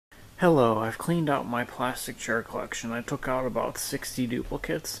Hello, I've cleaned out my plastic chair collection. I took out about 60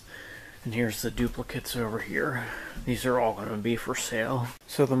 duplicates, and here's the duplicates over here. These are all going to be for sale.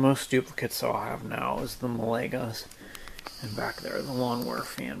 So the most duplicates I'll have now is the Malagas, and back there the lawnmower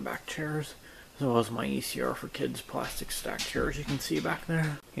fan back chairs, as well as my ECR for kids plastic stack chairs you can see back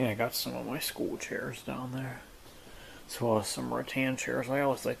there. Yeah, I got some of my school chairs down there, as well as some rattan chairs. I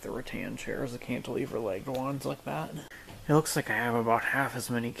always like the rattan chairs, the cantilever legged ones like that. It looks like I have about half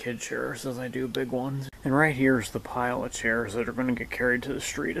as many kid chairs as I do big ones. And right here is the pile of chairs that are going to get carried to the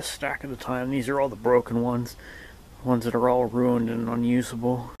street a stack at a time. These are all the broken ones that are all ruined and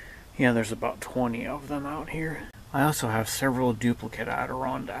unusable. Yeah, there's about 20 of them out here. I also have several duplicate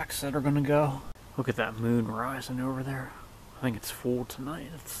Adirondacks that are going to go. Look at that moon rising over there. I think it's full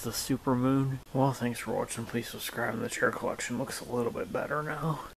tonight. It's the super moon. Well, thanks for watching. Please subscribe. The chair collection looks a little bit better now.